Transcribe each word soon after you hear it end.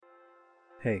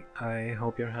Hey, I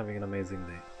hope you're having an amazing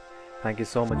day. Thank you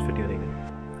so much for tuning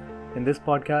in. In this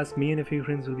podcast, me and a few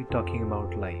friends will be talking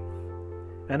about life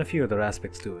and a few other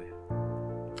aspects to it.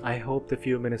 I hope the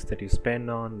few minutes that you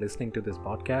spend on listening to this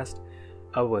podcast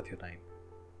are worth your time.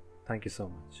 Thank you so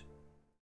much.